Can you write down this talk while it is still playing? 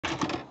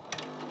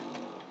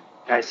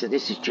Okay, so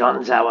this is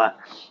John's hour.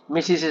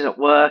 Mrs. is at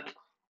work.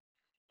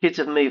 Kids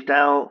have moved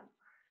out.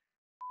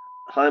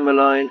 Home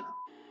alone.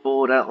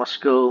 Bored out my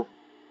school.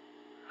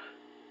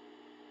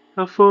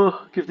 I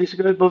thought, give this a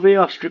go. But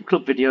VR strip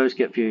club videos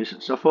get views.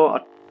 So I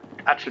thought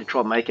I'd actually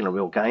try making a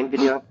real game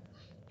video. It's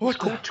What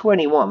the? called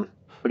 21,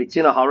 but it's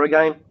in a horror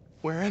game.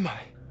 Where am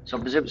I? So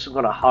I presume it's some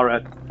kind of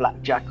horror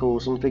blackjack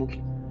or something.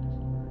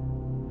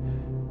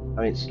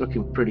 I mean, it's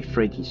looking pretty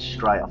freaky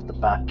straight off the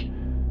back. You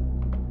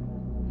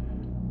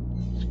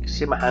can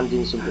see my hand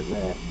in something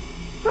there.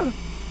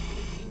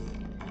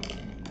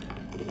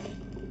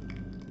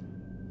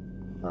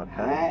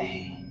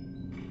 Okay.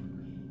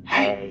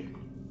 Hey.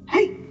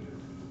 Hey.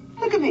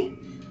 Look at me.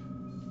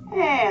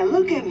 Hey,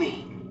 look at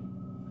me.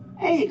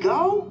 There you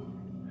go.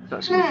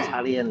 Got some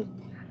Italian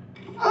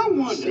I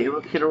wonder,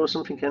 serial killer or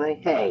something, can he?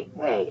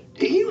 Hey.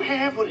 do you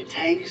have what it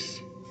takes?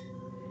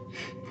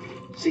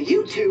 So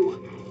you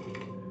two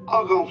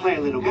are gonna play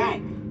a little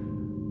game.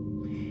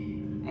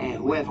 And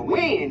whoever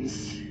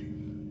wins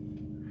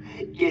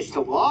gets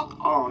to walk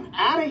on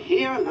out of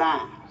here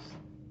alive.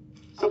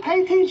 So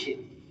pay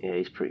attention. Yeah,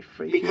 he's pretty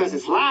freaky. Because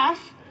it's life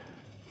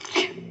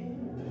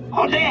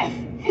or death.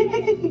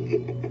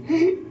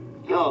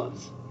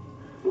 Yours.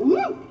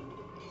 Woo!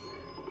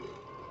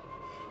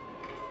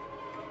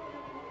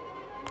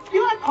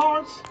 You like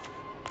cards?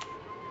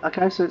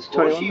 Okay, so it's Of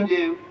course 21 you then?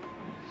 do.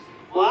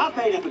 Well, I've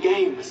made up a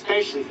game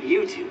especially for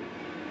you two.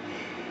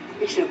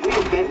 Except we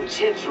don't bet with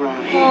chips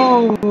around here.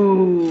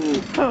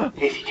 Oh!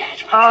 If you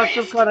catch my Oh,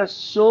 some kind of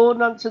sword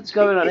nonsense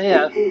going on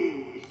here.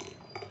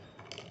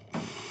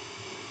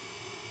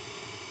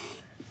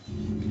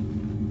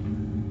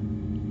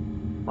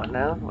 What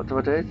now? What do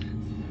I do?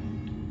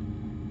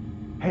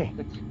 Hey,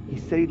 he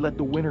said he'd let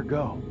the winner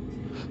go.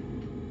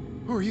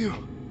 Who are you?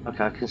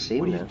 Okay, I can see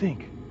What him do you now.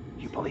 think?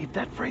 You believe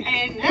that freak?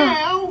 And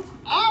now,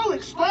 I'll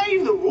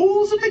explain the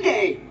rules of the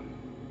game.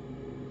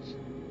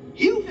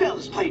 You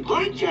fellas play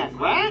blackjack,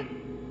 right?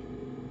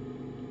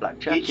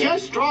 Blackjack, You yeah.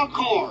 just draw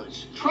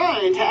cards,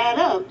 trying to add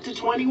up to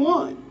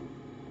 21.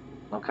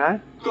 Okay.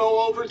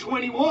 Go over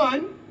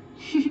 21,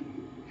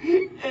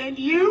 and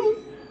you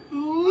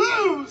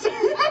lose.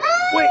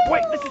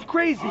 Wait, this is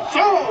crazy.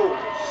 So,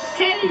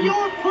 say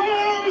your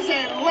prayers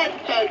and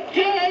let the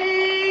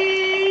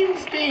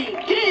games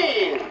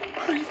begin.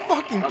 Are you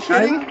fucking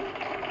Okay. kidding?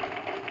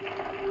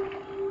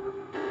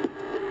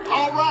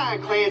 All right,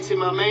 Clancy,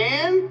 my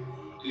man.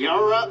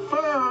 You're up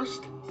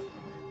first.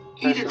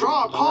 Either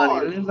draw a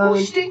card or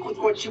stick with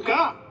what you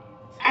got.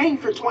 Aim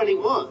for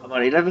 21. I'm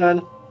on 11.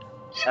 You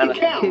And can I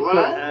can count, keep it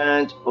right?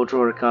 and I'll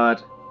draw a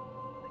card.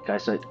 Okay,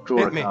 so draw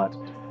Hit a me. card.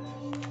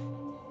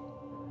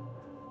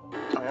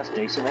 Oh, that's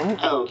decent, ain't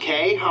it?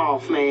 Okay,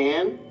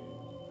 Hoffman.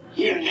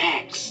 You're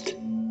next.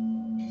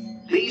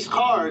 These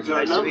cards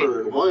are Okay, so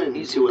numbered 1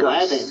 He's to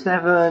got 11.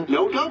 7.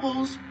 No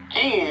doubles,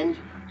 and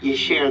you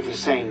share the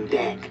same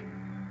deck.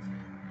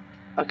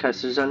 Okay,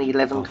 so there's only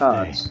 11 I'll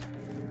cards. stay.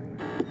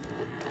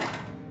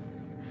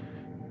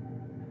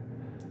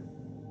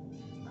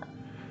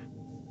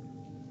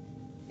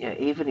 Yeah,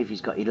 even if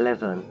he's got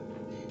 11,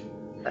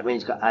 that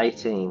means he's got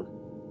 18.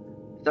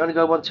 He's only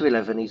got 1 to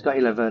 11, he's got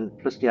 11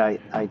 plus the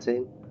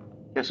 18.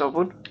 Guess I've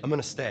won. I'm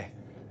gonna stay.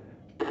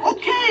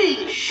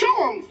 Okay,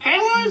 show 'em,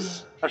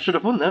 fellas. I should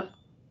have won that.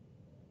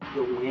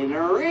 The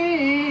winner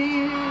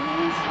is...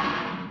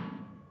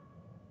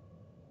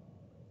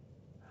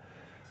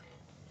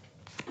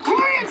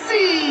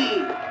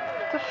 Clancy!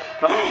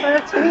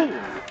 13!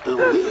 The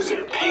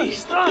loser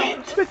pays the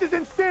bet. This is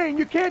insane.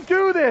 You can't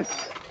do this.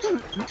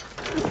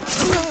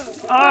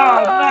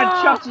 Oh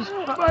man, Chopsy's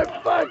My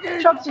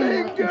fucking Chopsy's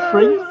finger.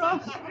 free.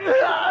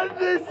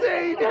 This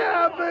ain't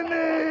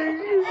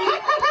happening.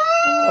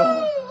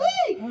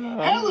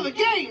 Hell of a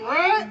game,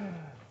 right?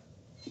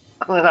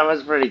 Oh, that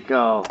was pretty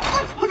cool.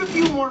 Let's put a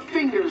few more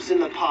fingers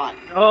in the pot.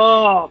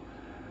 Oh!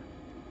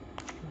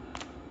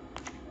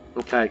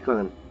 Okay, go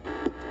on.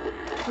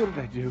 What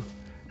did I do?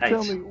 8.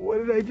 Tell me, what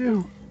did I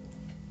do?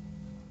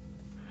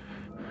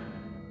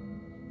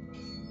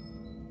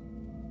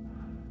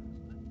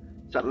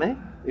 Is that me?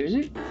 Who is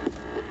it?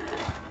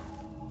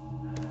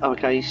 Oh,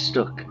 okay, he's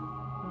stuck.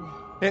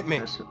 Hit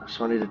me. So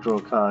I need to draw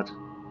a card.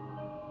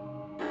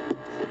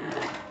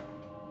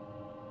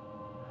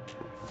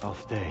 I'll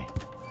stay.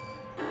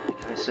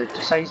 Okay, so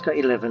to say he's got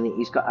 11,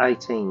 he's got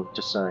 18,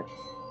 just say.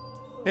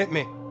 Hit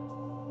me.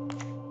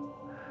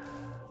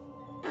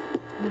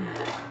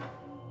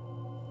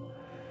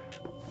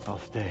 I'll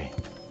stay.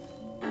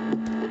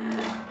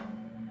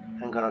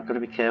 Hang on, I've got to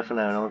be careful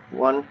now.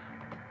 1.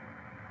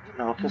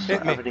 No, I can still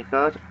Hit me. have any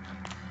card.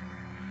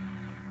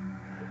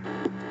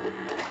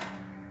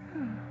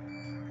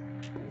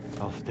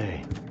 I'll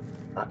stay.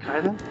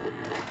 Okay then.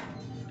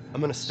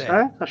 I'm gonna stay.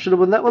 So, I should have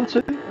won that one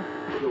too.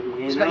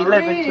 He's got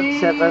 11, took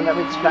 7, that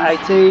means he's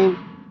got 18.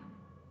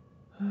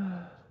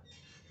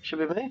 Should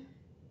be me.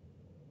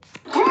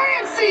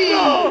 Clancy!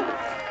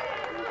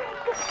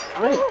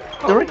 Right,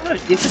 there ain't no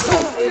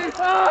difficulty.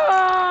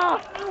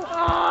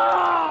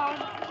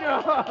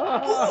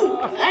 Ooh,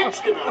 that's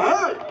gonna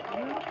hurt.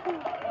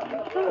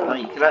 Oh,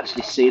 you can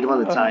actually see them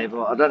on the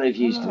table. I don't know if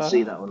you can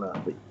see that or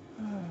not, but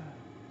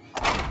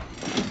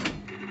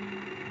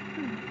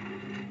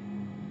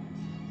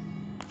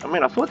I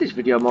mean, I thought this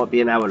video might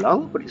be an hour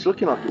long, but it's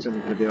looking like it's only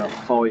going to be about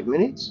 5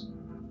 minutes.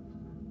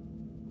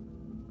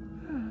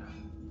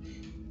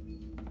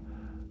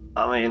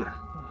 I mean,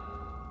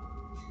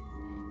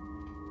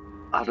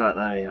 I don't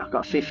know. I've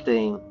got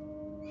 15. I'm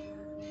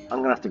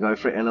going to have to go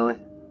for it anyway.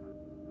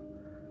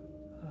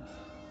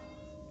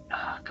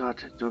 Oh,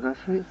 God, do I go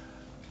for it?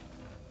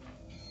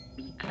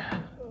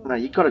 No,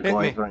 you got to Hit go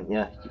me. over it,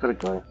 yeah. You got to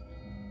go.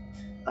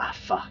 Ah,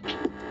 fuck.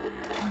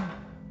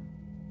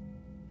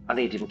 I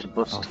need him to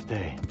bust. I'll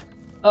stay.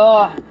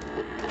 Oh!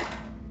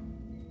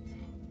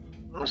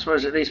 I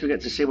suppose at least we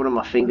get to see one of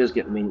my fingers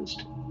get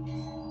minced.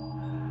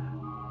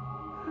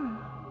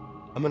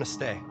 I'm gonna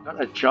stay. Got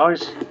no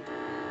choice.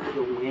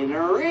 The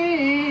winner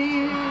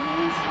is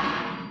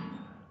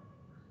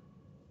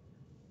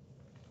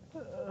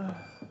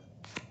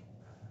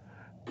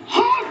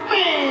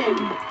Hoffman!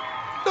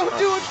 Don't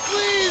do it,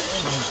 please!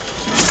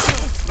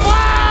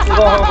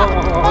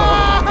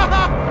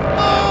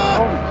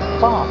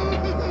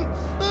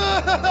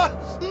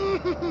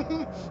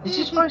 Is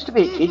this supposed to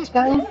be a kid's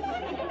game?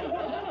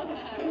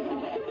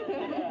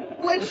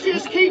 Let's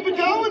just keep it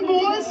going,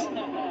 boys.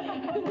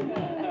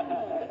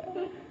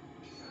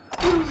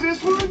 Lose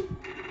this one,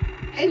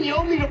 and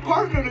you'll need a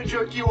partner to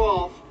jerk you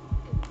off.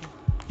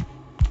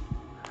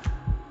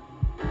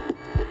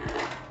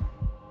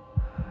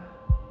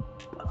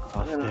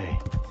 I'll stay.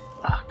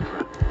 Ah,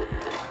 crap.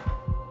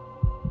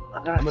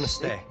 I'm gonna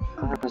stay.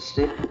 I'm gonna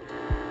stay.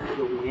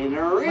 The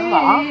winner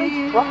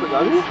is Proper,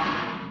 though.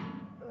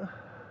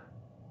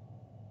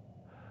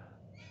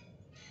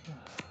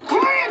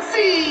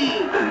 Clancy!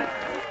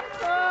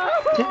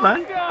 Tip,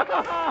 man.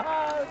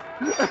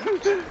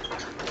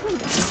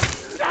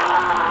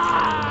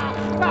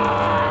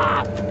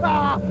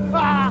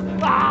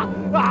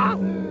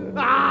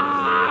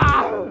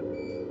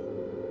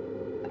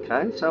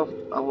 Okay, so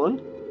I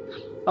won.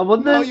 I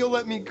won Now then. you'll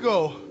let me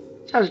go.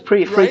 Sounds a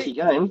pretty freaky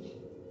game.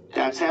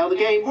 That's how the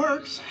game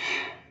works.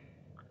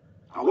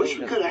 I wish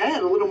we could have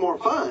had a little more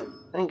fun.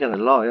 I ain't gonna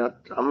lie.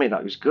 I mean,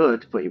 it was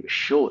good, but it was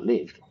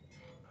short-lived.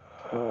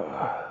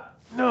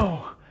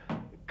 No.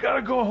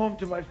 Gotta go home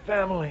to my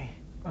family.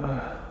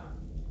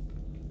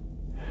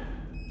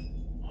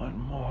 One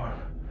more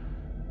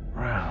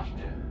round.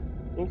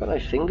 You ain't got no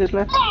fingers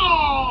left.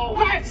 Oh,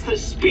 that's the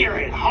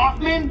spirit,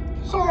 Hoffman.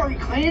 Sorry,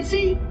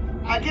 Clancy.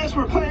 I guess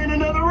we're playing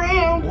another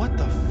round. What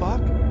the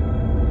fuck?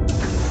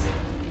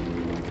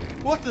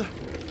 What the?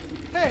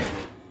 Hey!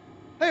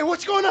 Hey,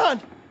 what's going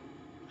on?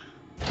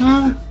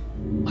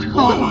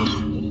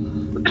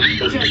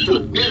 Just a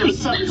little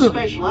something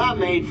special I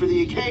made for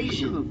the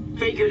occasion.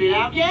 Figured it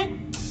out yet?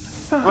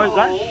 Right,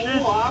 that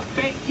shit. Oh, I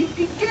bet you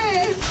can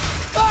guess.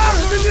 What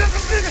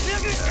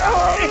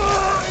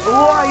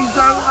is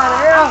going on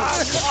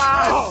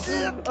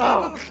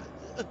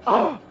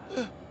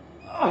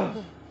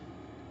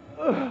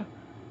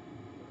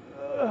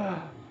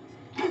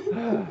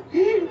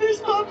here? This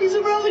puppy's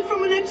a relic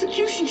from an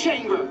execution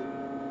chamber.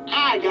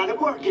 I got it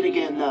working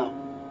again, though.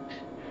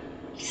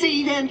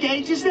 See them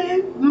gauges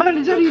there? Man,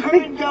 it's The only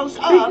current goes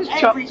up just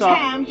every chopped off.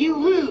 time you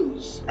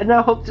lose. And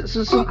now hooked it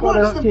to some But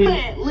kind what's of the hooking.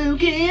 bet,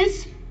 Luke,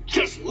 is?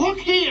 Just look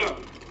here.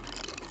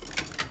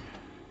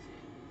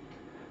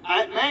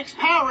 At max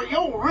power,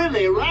 you'll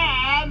really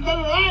ride the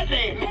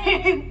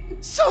lightning.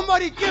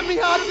 Somebody get me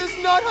out of this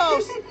nut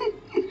house!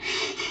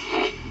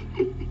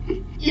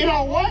 You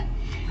know what?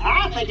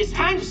 I think it's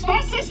time to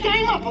spice this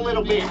game up a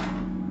little bit.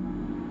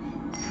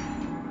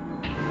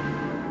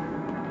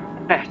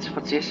 Bet,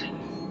 what's this?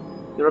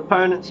 Your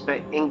opponent's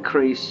bet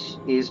increase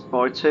is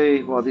by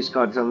 2 while this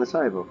card is on the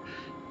table.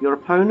 Your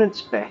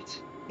opponent's bet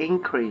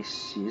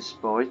increases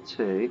by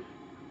 2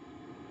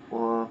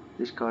 while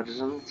this card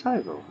is on the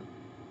table.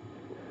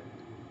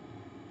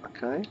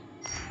 Okay.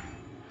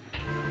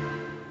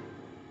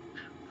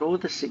 Draw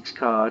the 6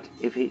 card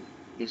if it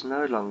is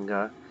no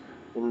longer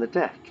in the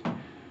deck.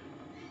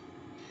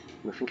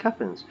 Nothing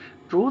happens.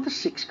 Draw the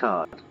 6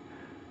 card.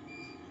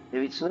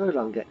 If it's no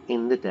longer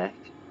in the deck,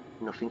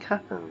 nothing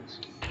happens.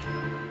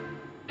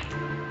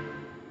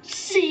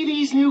 See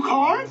these new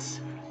cards?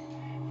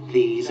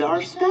 These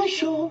are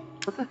special.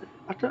 What the?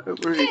 I don't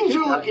really Things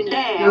get are that. looking Your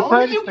down.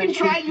 opponent's You can bet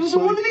try increases using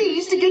by one of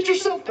these to get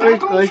yourself Guys,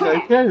 back on guys,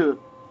 track. okay.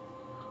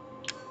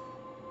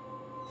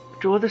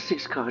 Draw the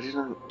 6 card,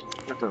 isn't it?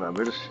 I don't know,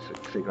 we'll just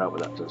figure out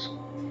what that does.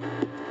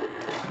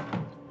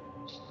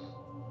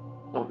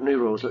 Oh, new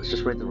rules, let's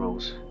just read the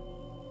rules.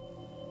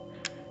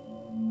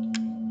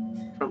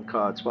 Trump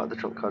cards, what are the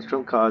trump cards?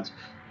 Trump cards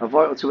are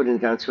vital to winning the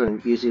game to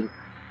win. Using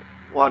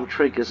one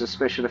triggers a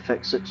special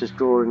effect such as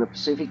drawing a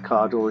specific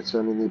card or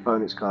returning the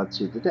opponent's card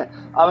to the deck.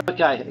 Oh,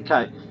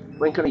 okay.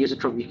 When can I use a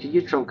trump? You can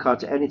use trump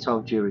cards at any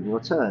time during your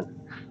turn.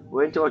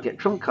 When do I get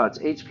trump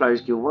cards? Each player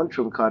is given one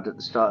trump card at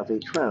the start of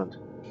each round.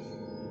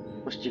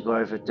 Must you go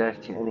over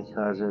deck? Any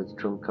cards are the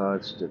trump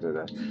cards?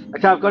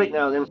 Okay, I've got it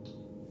now then.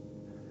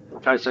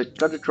 Okay, so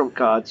got the trump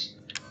cards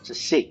to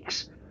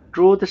 6.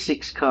 Draw the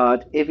 6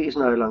 card if it is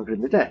no longer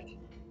in the deck.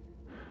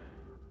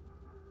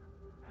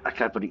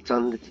 Okay, but it's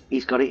on.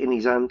 He's got it in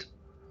his hand.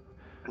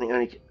 And it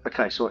only.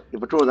 Okay, so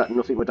if I draw that,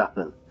 nothing would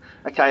happen.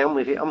 Okay, I'm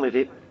with it. I'm with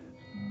it.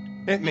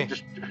 Hit me.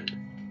 Just.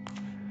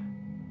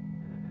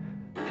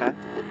 Okay.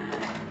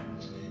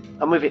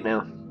 I'm with it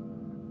now.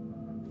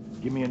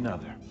 Give me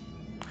another.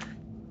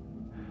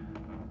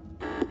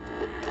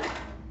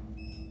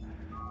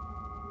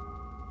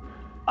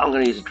 I'm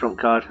going to use a trump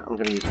card. I'm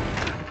going to use.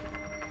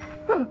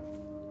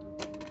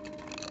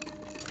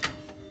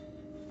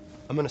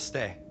 I'm gonna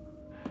stay.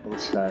 I'm going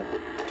to stay.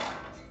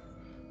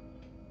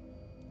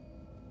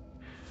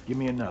 Give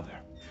me another.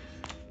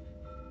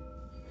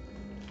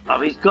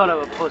 Oh, he's got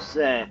a puss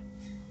there.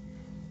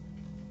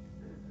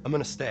 I'm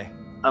gonna stay.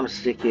 I'm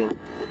sticking.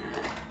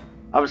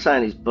 I was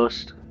saying he's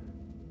bust.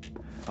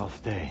 I'll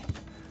stay.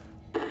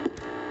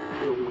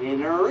 The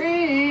winner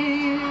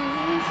is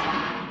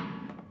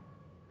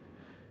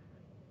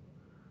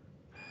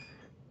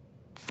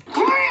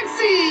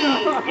Clancy!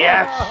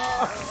 Yes!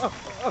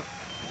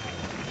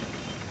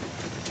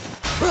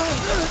 Man,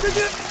 look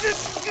at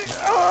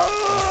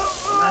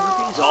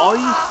his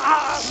eyes!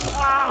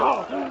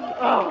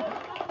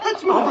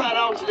 Let's move right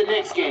on to the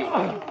next game.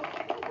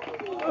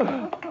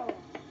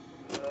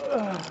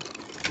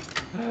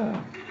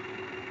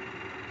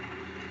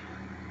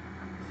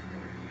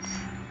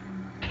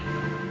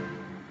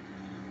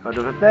 Kind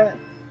of a bet.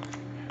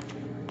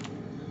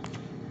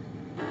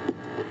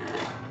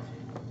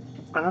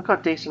 And I've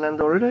got decent hand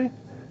already.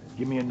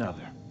 Give me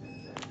another.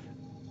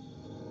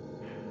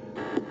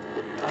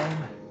 I'm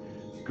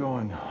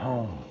going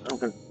home. I'm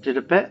going to do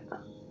the bet.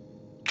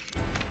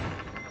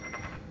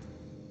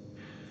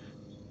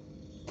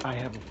 I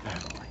have a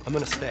family. I'm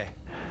gonna stay.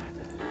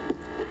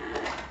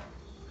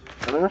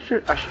 I mean, I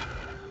should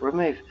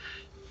remove.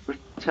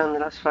 Return the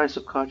last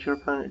face-up card your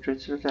opponent drew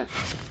to the deck.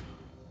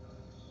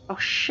 Oh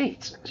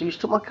shit! So you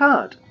took my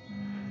card.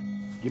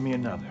 Give me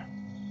another.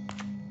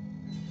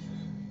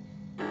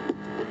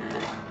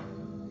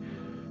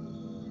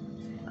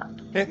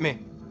 Hit me.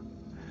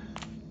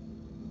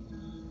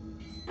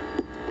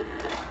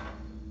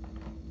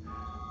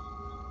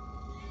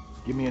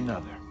 Give me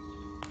another.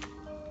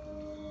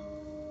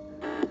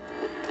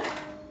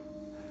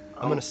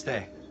 I'm gonna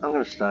stay. I'm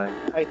going to stay.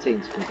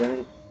 18's good, isn't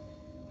it?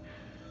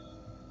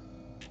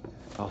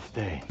 I'll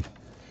stay.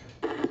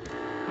 The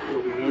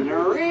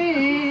winner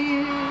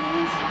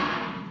is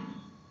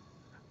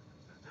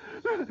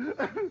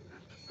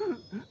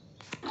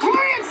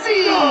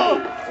Clancy!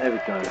 There we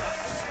go.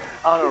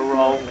 On a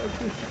roll.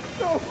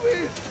 No,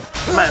 please.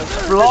 Man,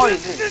 flying.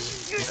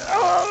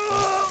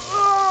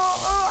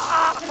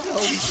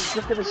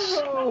 Look at this.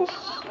 Oh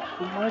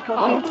my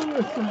god. Oh,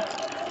 listen.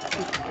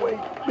 Just wait,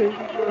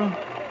 baby girl.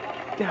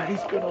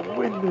 Daddy's gonna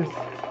win this.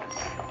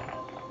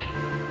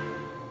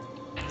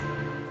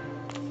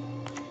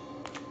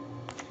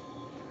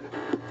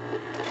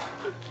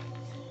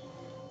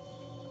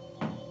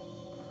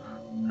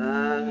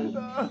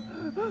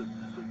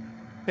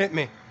 Hit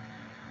me.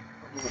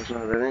 That's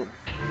not really.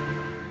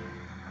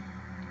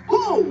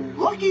 Whoa,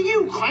 lucky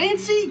you,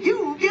 Clancy.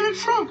 You get a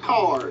trump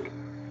card.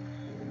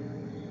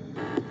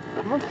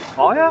 I'm on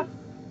fire?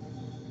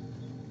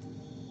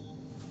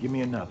 Give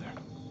me another.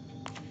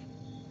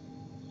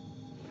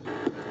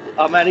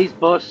 Oh man, he's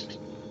bust.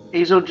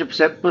 He's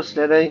 100% bust,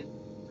 isn't he?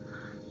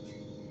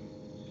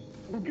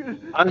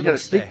 I'm going to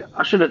stick. stay.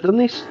 I should have done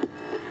this.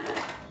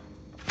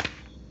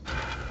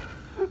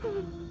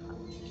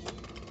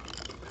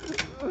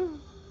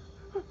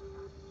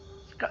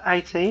 He's got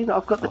 18.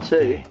 I've got the I'll 2.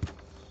 stay.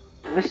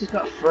 Unless he's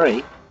got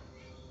 3.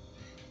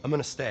 I'm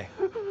gonna stay.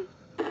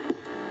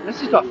 Unless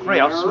he's got 3,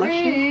 I'll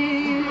smash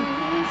him.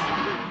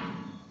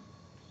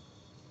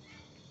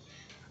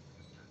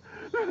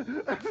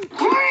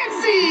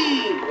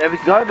 Clancy! There we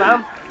go,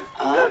 man.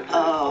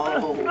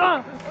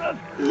 Uh-oh.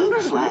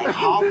 Looks like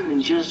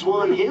Hoffman just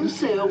won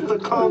himself the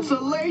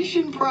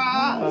consolation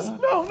prize.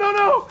 No, no,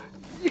 no!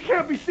 You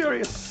can't be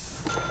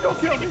serious. Don't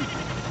kill me.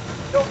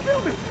 Don't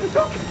kill me.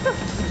 Don't kill me.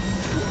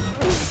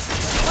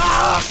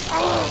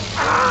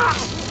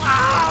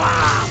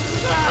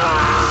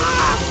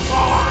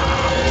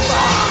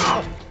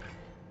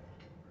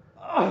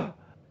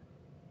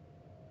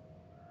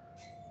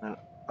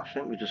 I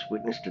think we just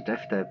witnessed a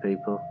death there,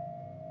 people.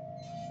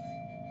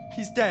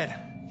 He's dead.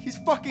 He's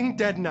fucking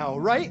dead now,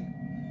 right?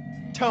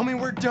 Tell me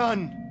we're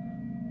done.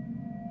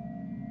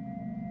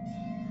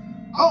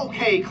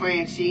 Okay,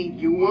 Clancy,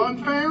 you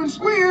won fair and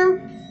square.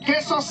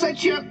 Guess I'll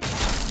set you up.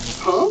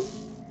 Huh?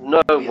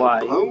 No Well, way.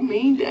 blow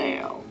me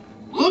down.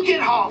 Look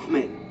at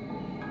Hoffman.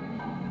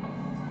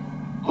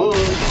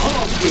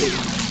 Hoffman,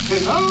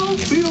 and I'll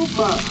feel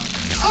fine.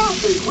 I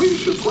think we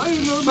should play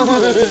another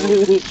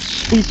round.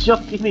 He's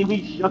shocking him.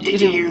 He's shocking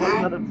Did you him hear with that?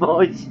 another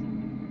voice.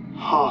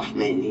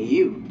 Hoffman,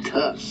 you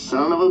tough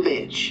son of a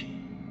bitch.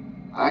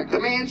 Like the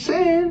man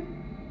said,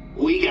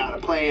 we gotta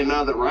play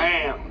another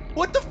round.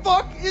 What the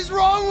fuck is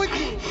wrong with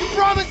you? You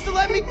promised to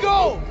let me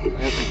go!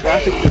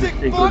 Classic Hey, sick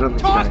pretty good on fuck, the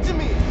talk train. to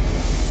me!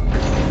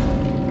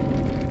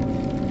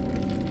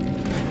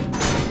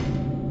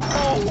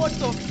 Oh What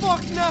the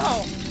fuck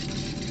now?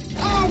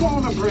 I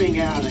want to bring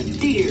out a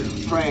dear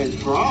friend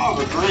for our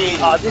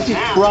grand Oh, this is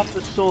finale.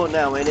 proper Saw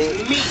now, ain't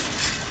it? Meet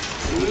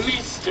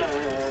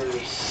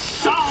Mr.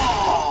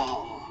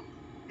 Saw.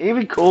 He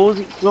even calls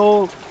it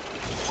Saw.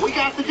 We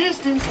got the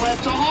distance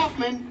left to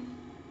Hoffman.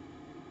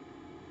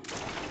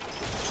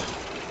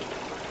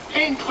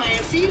 And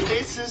Clancy,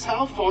 this is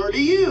how far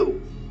to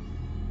you.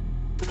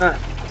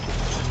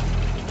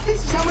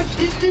 This is how much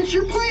distance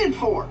you're playing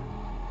for.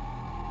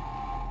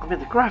 I mean,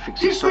 the graphics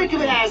are Just so think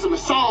of it good. as a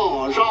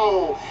massage,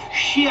 all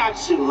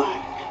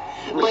shiatsu-like.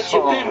 But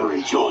you better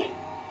enjoy it,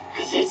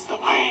 because it's the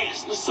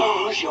last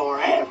massage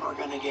you're ever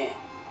gonna get.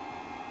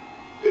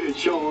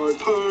 It's your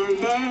turn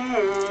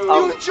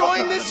now. You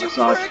enjoying this, you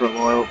massage prick? for a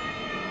while.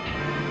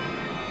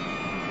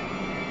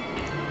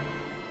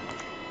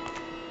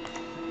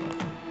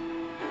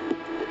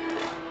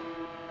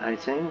 I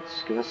think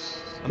it's gonna.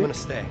 I'm gonna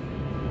stay.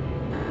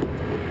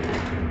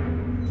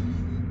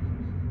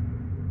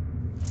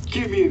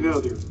 Give me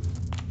another.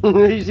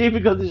 He's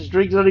even got the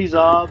strings on his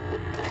arm.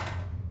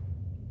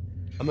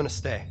 I'm gonna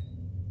stay.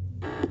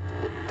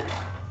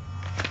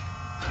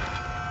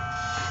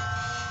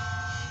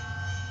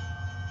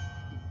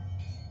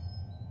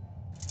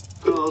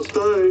 I'll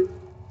stay.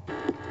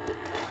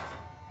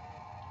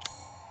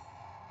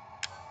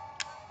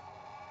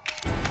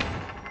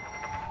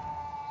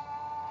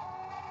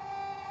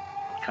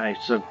 Okay,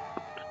 so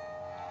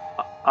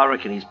I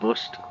reckon he's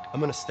bust. I'm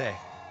gonna stay.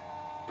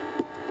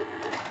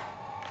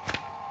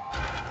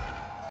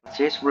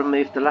 Just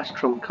remove the last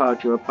trump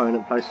card your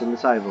opponent placed on the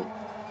table.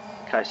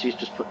 Okay, so he's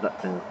just put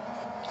that down.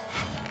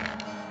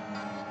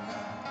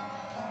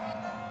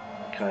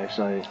 Okay,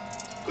 so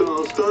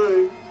I'll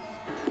stay.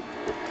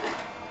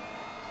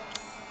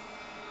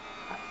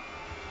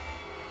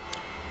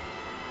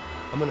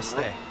 I'm gonna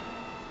stay.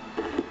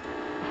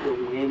 The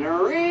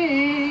winner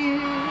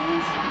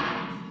is...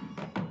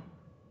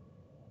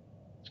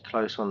 it's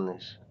close on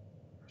this.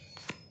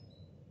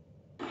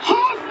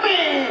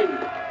 Hoffman!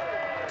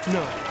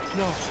 No,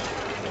 no.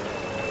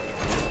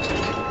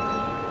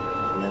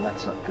 I mean,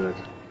 that's not good.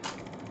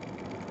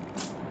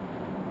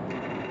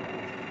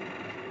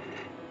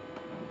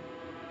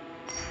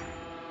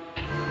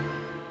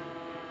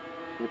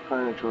 The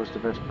opponent draws the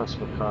best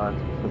possible card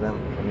for them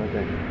from the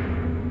deck.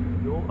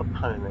 Your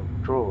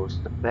opponent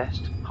draws the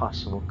best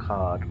possible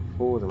card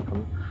for them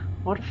from...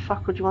 Why the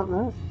fuck would you want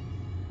that?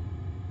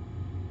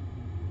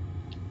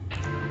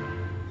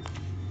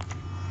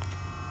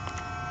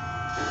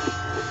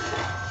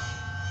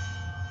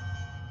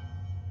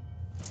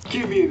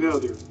 Give me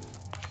another.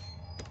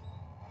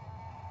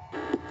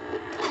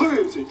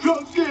 Clancy,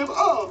 just give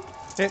up!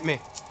 Hit me.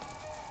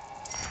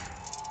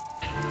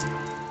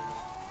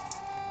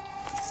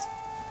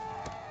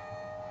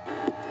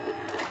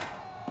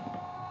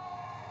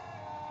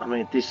 I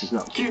mean, this is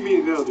not... Give me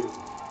another.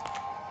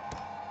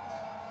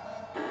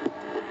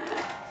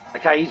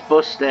 Okay, he's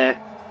bust there.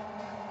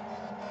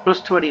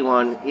 Plus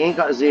 21. He ain't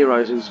got a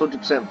zero, so he's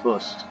 100%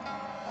 bust.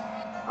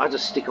 I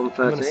just stick on I'm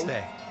gonna 13.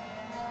 stay.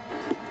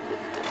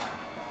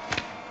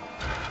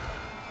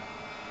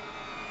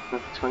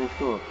 Number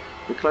 24.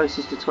 The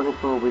closest to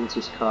 24 wins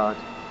this card.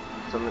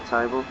 It's on the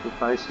table.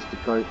 Replaces the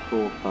Go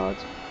 4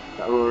 cards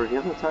that are already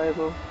on the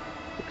table.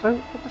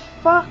 What the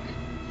fuck?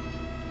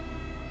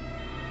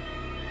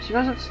 She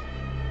goes up to,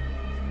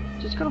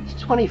 she's gone up to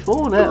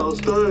 24 now. I'll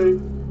stay.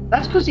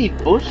 That's because he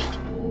bust.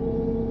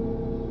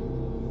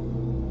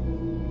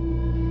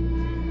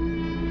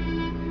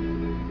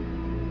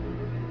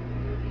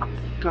 I'm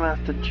gonna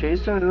have to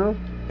choose, I don't know.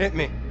 Hit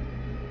me.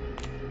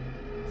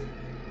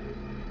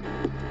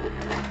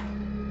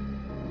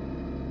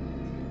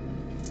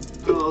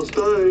 I'll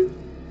stay.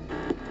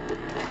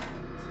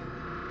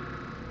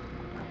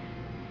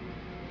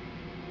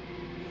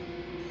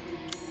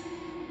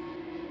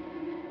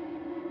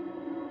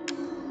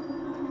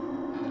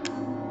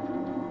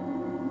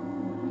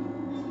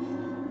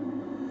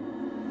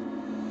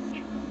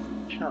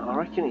 You know, I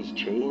reckon he's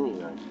cheating, you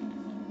know.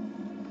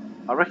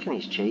 I reckon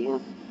he's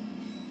cheating.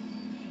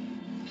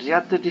 Because he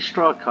had the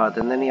destroy card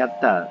and then he had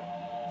that.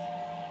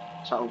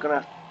 So I'm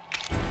gonna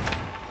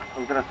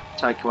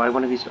take away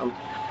one of his... I'm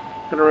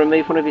gonna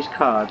remove one of his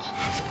cards.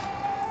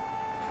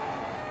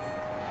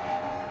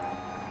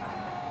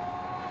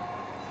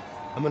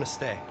 I'm gonna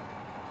stay.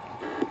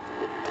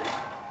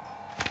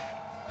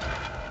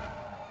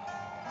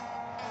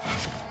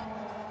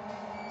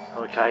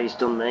 Okay, he's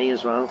done me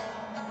as well.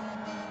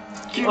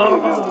 Give me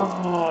another.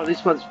 Oh,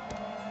 this one's...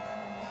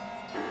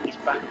 He's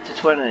back up to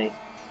 20.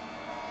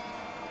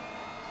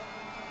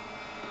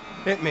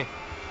 Hit me.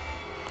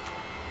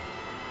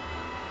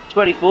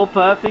 24,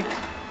 perfect.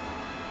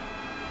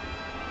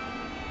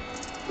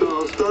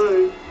 I'll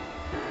stay.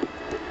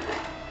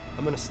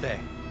 I'm gonna stay.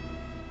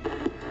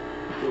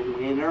 The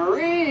winner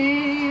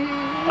is...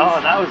 Oh,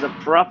 that was a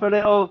proper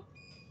little...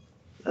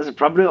 That's a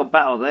proper little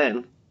battle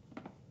then.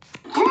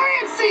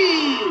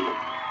 Clancy!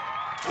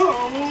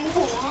 Oh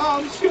boy,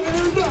 I'm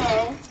scared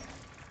now.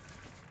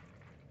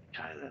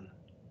 Okay then.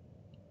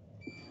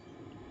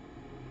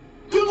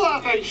 Your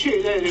life ain't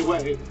shit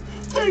anyway.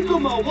 Think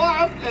of my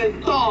wife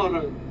and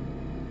daughter.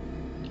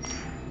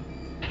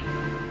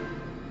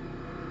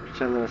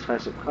 Return the last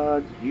face-up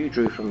card you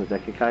drew from the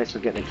deck. Okay, so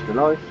get extra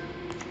life.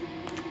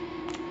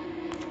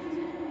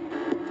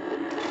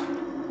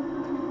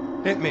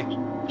 Hit me.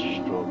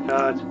 Just draw a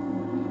card.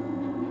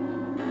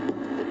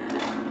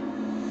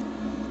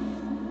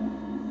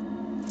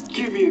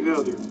 Give me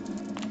another.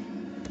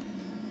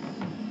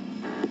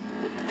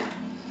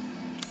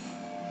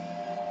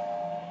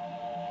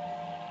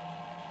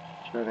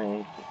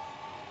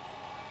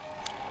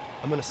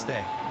 I'm gonna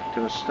stay.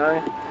 Gonna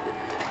stay.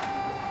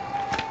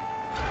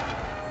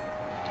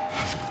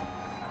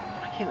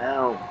 Fucking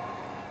hell.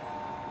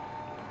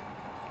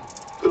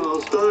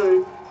 Gonna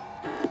stay.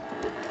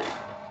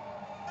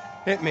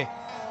 Hit me.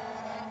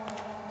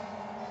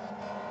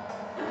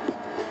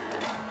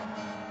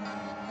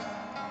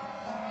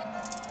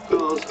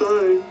 Gonna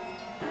stay.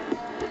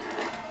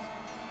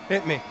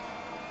 Hit me.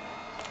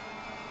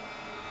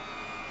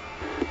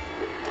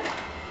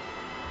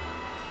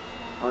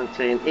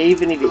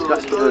 Even if he's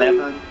got an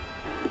 11,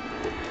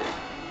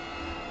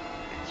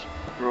 it's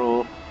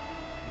draw.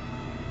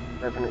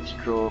 11, it's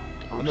draw.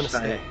 I'm gonna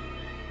stay.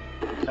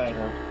 Okay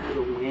then.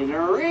 The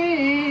winner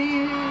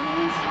is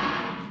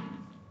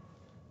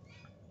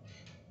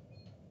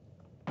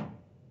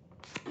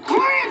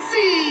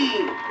Clancy!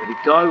 There we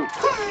go.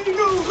 Time to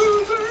go,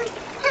 losers!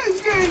 This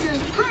game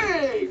is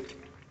rigged!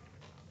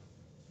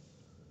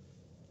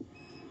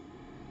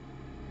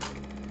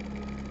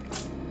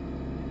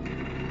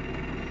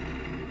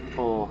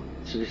 4.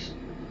 So this,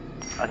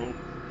 I need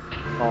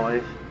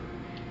 5.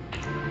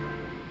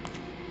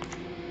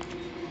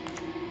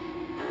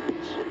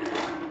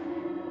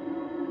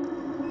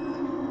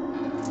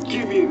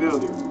 Give me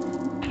another.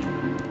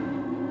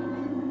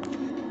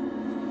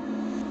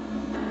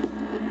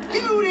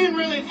 You didn't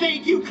really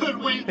think you could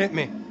win? Hit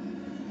me.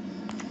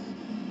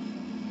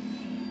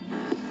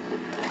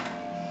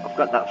 I've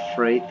got that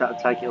 3. That'll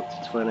take it up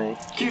to 20.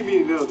 Give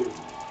me another.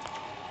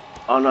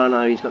 Oh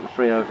no, he's got the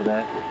 3 over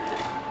there.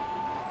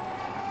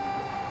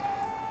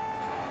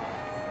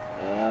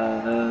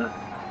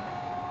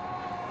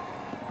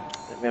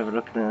 Let me have a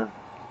look now.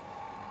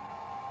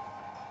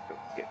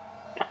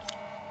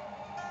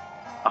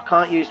 I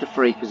can't use the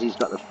 3 because he's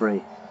got the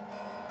 3.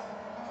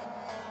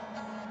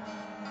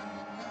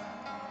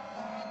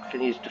 I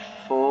can use the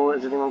 4.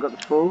 Has anyone got the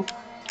 4?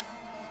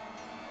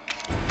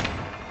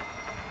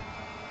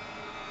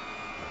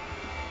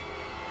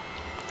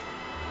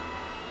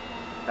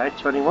 Okay,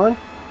 21.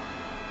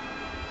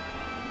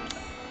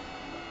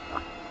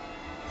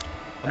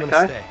 I'm gonna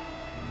Okay. stay.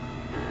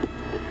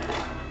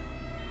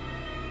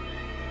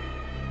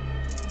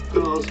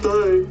 Gonna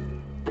stay.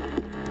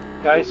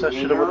 Okay, so I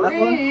should have won that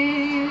one.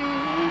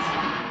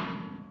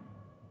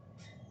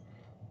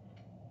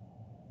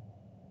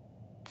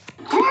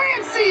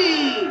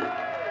 Clancy!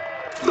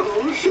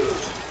 Oh, shit.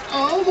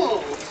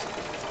 Almost.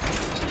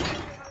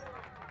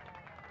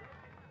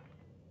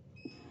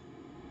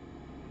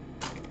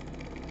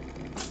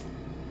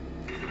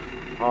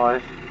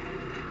 Five.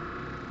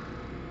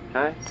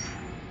 Okay.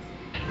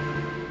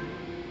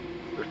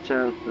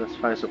 Return the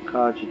face-up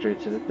card you drew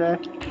to the deck.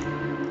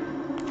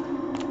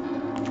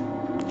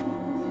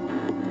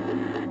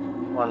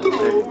 1, 2,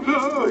 Oh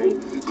 3.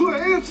 no!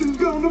 Clancy's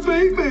gonna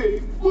beat me!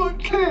 What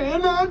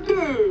can I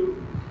do?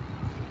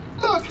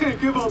 I can't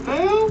give up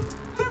now!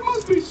 There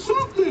must be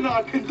something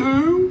I can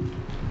do!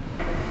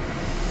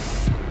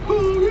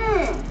 Oh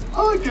yeah!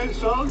 I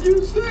guess I'll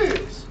use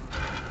this!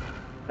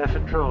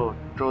 Perfect draw.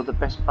 Draw the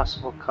best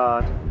possible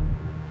card.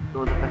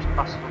 Draw the best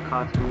possible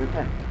card from the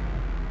deck.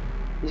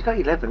 He's got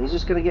 11. He's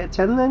just going to get a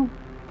 10 then?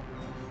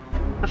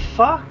 The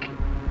fuck?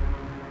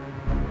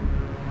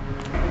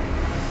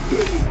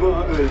 This is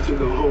my ace in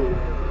the hole.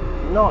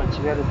 9, so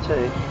we had a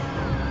 2.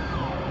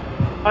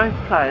 Both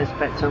players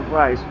bet to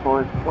raise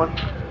by 1.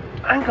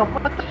 Hang on,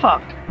 what the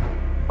fuck?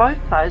 Both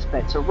players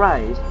bet to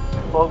raise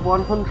by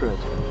 100.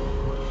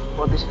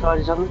 While this card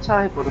is on the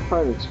table,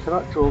 opponents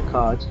cannot draw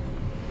cards,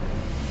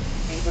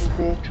 even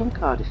via trump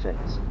card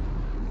effects.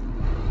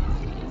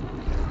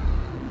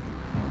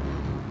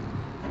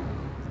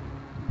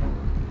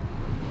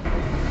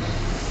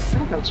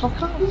 Hang on, so I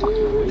can't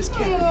fucking. This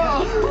can't be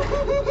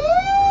happening.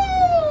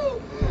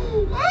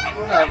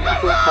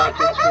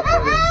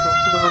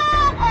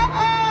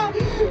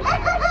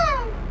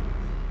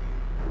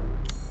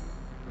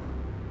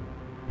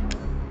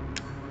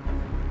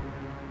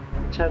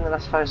 Return the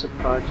last face-up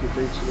card you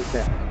drew to the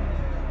deck.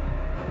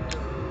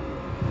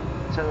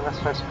 Return the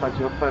last face-up card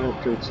your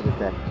opponent drew to the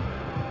deck.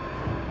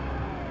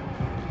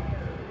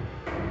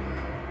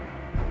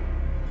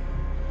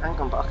 Hang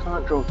on, but I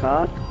can't draw a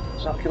card.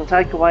 So I can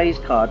take away his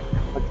card.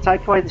 I can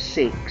take away the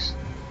 6,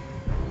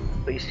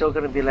 but you're still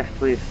going to be left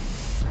with.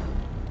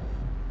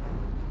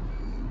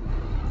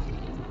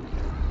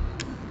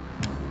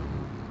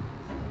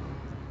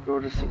 Draw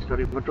the 6, got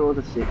it, but draw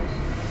the 6.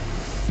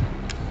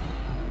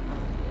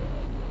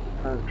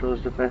 Opponent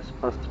draws the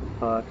best possible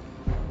card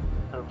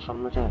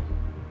from the deck.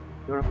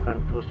 Your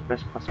opponent draws the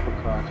best possible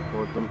card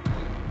for them.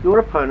 Your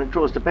opponent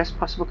draws the best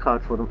possible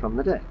card for them from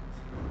the deck.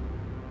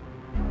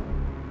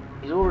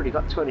 He's already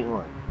got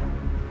 21.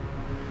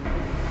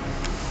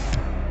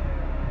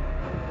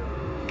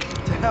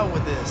 To hell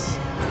with this.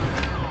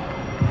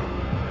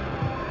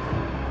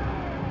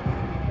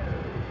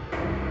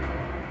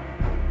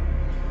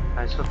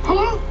 Nice looking.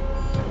 Huh?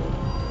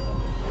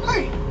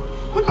 Hey,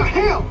 what the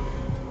hell?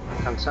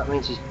 And so that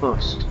means he's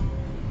bust.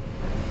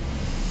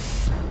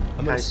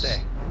 I'm gonna Okay,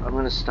 stay. I'm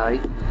gonna stay.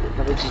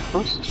 That means he's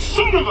bust.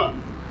 Son of a...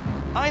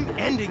 I'm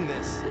ending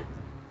this.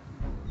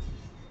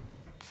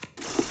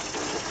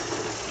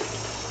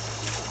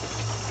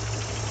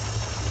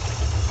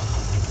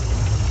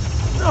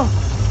 No,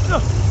 no,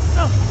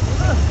 no.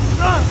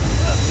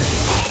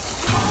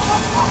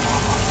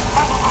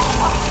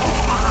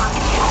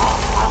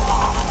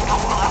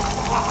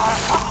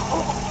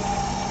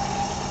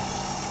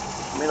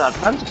 I mean, I'd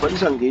plan to put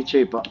this on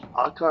YouTube, but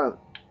I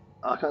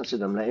can't see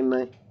them letting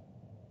me.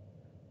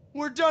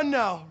 We're done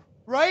now,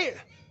 right?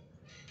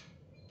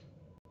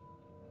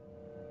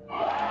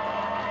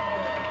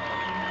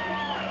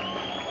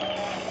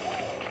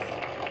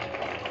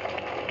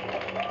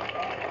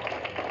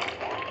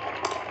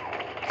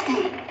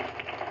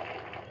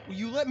 Will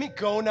you let me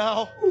go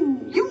now?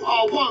 You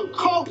are one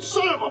cold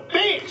son of a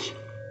bitch!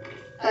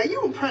 Now,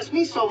 you impressed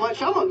me so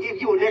much, I'm gonna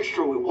give you an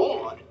extra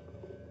reward.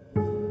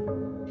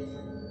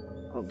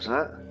 What was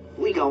that?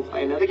 We gonna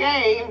play another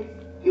game,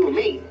 you and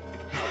me.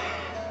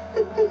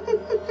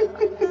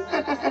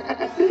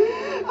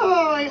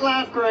 Oh, ain't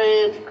life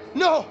grand?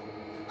 No!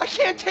 I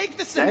can't take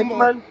this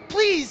anymore! Eggman?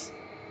 Please!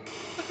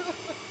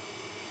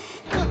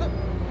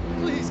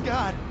 Please,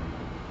 God.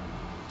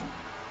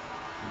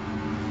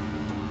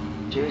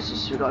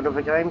 Jesus, we've got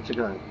another game to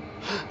go.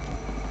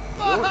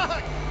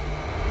 Fuck!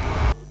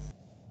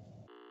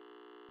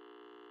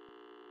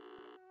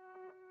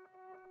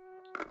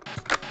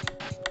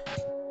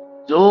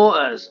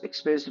 Daughters,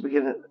 experience the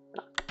beginning.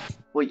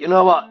 Well, you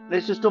know what?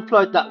 Let's just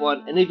upload that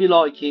one, and if you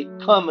like it,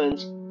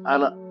 comment,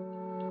 and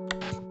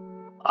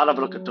I'll have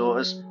a look at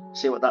Daughters,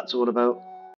 see what that's all about.